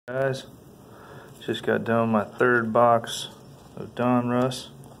Guys, just got done my third box of Donruss.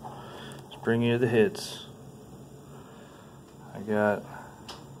 Let's bring you the hits. I got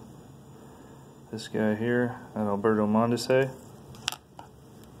this guy here, Alberto Mondesi,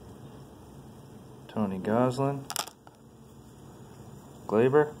 Tony Goslin,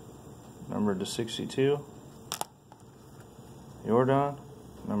 Glaber, numbered to 62, Jordan,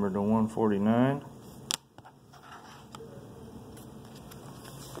 numbered to 149.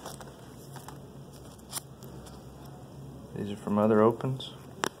 These are from other opens,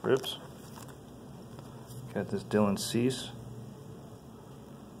 rips. Got this Dylan Cease,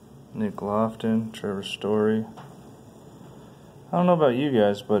 Nick Lofton, Trevor Story. I don't know about you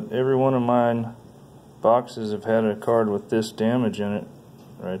guys, but every one of mine boxes have had a card with this damage in it,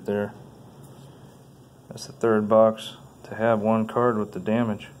 right there. That's the third box to have one card with the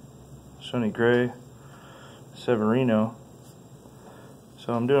damage. Sonny Gray, Severino.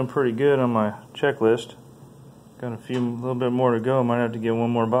 So I'm doing pretty good on my checklist. Got a little bit more to go. Might have to get one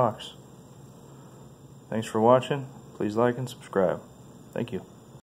more box. Thanks for watching. Please like and subscribe. Thank you.